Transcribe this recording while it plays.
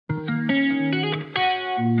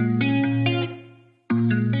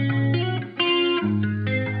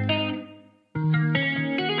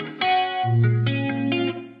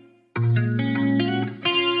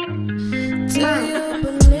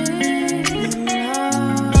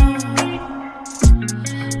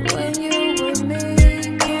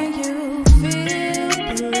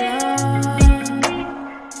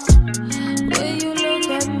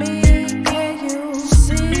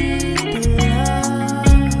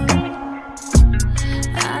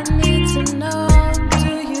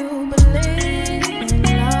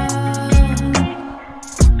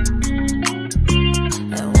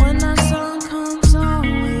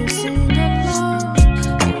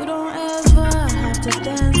to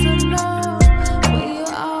dance alone. Will you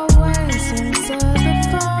always answer the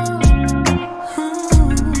phone?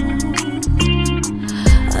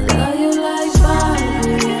 I love you like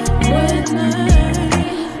Bobby and Whitney,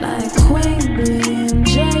 like Queen Bee and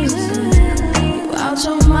Jason. You out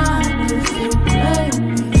your mind if you play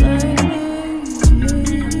me,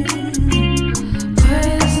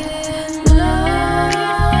 crazy in love,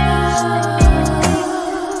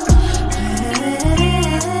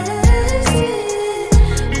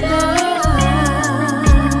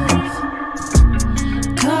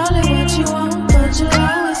 call it what you want, but you'll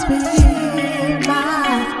always be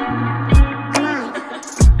mine.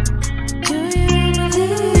 Do you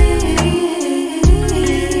believe?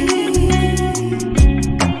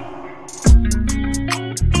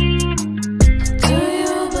 Do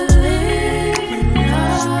you believe in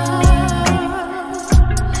love?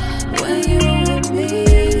 When you're with me,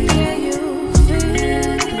 can you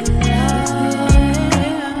feel the love?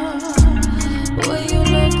 When you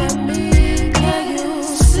look at me, can you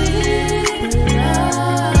see the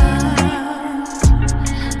love?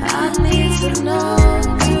 I need to know,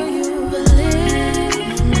 do you believe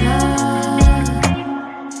in love?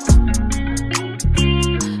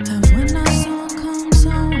 And when our song comes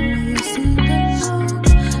on, will you sing along?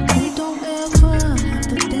 You don't ever have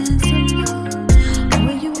to dance alone.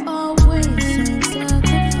 Will you always answer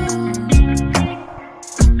the phone?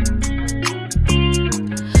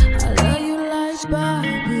 I love you like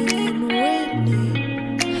Bobby and Whitney,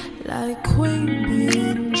 like Queen Bee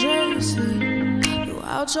and Jason. You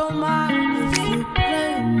out your mind if you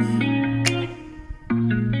play me.